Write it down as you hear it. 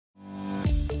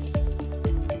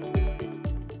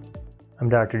I'm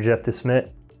Dr.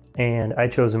 DeSmidt, and I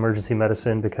chose emergency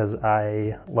medicine because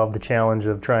I love the challenge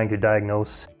of trying to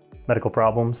diagnose medical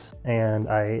problems, and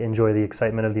I enjoy the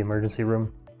excitement of the emergency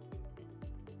room.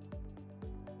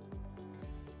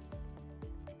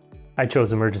 I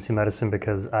chose emergency medicine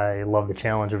because I love the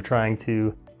challenge of trying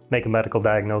to make a medical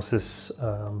diagnosis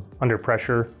under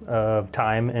pressure of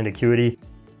time and acuity,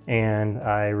 and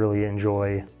I really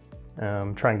enjoy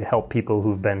trying to help people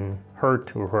who've been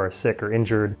hurt or who are sick or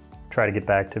injured try to get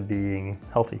back to being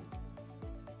healthy.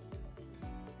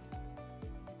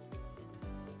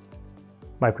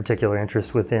 My particular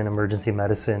interest within emergency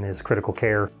medicine is critical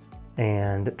care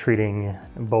and treating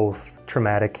both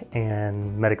traumatic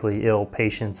and medically ill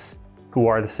patients who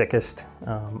are the sickest.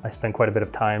 I spend quite a bit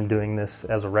of time doing this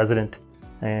as a resident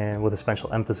and with a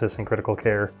special emphasis in critical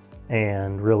care,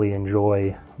 and really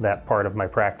enjoy that part of my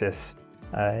practice.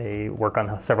 I work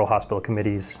on several hospital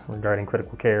committees regarding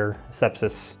critical care,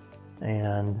 sepsis,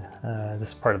 and this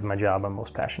is part of my job I'm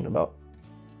most passionate about.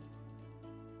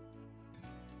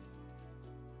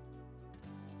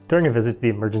 During a visit to the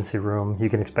emergency room, you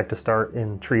can expect to start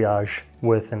in triage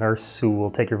with a nurse who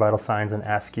will take your vital signs and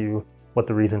ask you what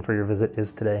the reason for your visit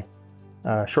is today.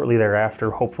 Shortly thereafter,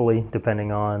 hopefully,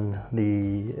 depending on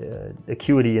the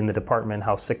acuity in the department,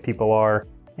 how sick people are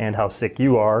and how sick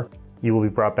you are, you will be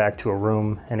brought back to a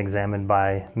room and examined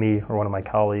by me or one of my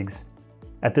colleagues.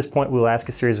 At this point, we'll ask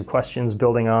a series of questions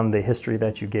building on the history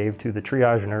that you gave to the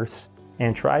triage nurse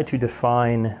and try to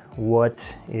define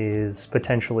what is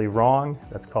potentially wrong.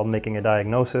 That's called making a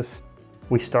diagnosis.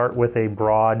 We start with a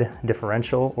broad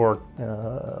differential or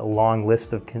a long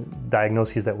list of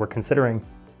diagnoses that we're considering.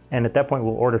 And at that point,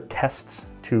 we'll order tests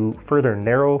to further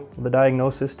narrow the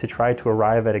diagnosis to try to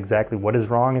arrive at exactly what is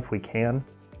wrong if we can.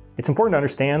 It's important to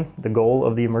understand the goal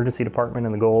of the emergency department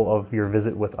and the goal of your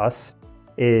visit with us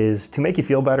is to make you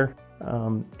feel better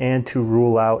and to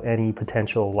rule out any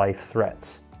potential life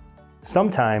threats.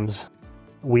 Sometimes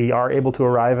we are able to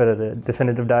arrive at a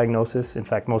definitive diagnosis. In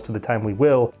fact, most of the time we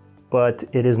will, but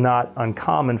it is not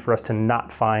uncommon for us to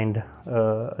not find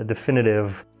a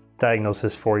definitive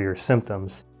diagnosis for your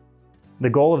symptoms. The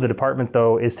goal of the department,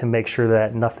 though, is to make sure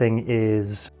that nothing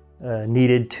is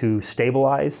needed to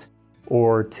stabilize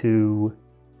or to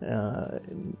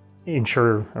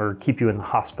ensure or keep you in the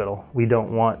hospital. We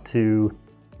don't want to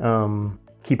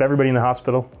keep everybody in the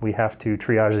hospital. We have to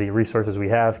triage the resources we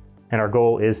have, and our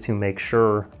goal is to make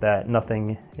sure that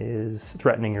nothing is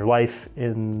threatening your life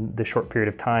in the short period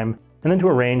of time, and then to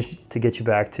arrange to get you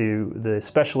back to the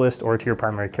specialist or to your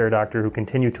primary care doctor who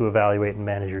continue to evaluate and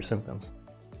manage your symptoms.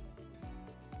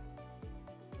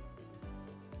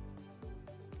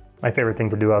 My favorite thing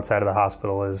to do outside of the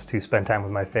hospital is to spend time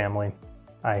with my family.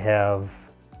 I have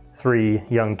 3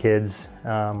 young kids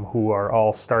who are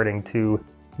all starting to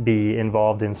be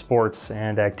involved in sports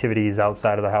and activities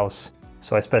outside of the house.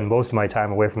 So I spend most of my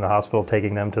time away from the hospital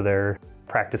taking them to their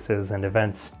practices and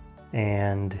events.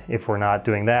 And if we're not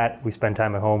doing that, we spend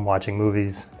time at home watching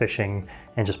movies, fishing,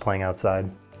 and just playing outside.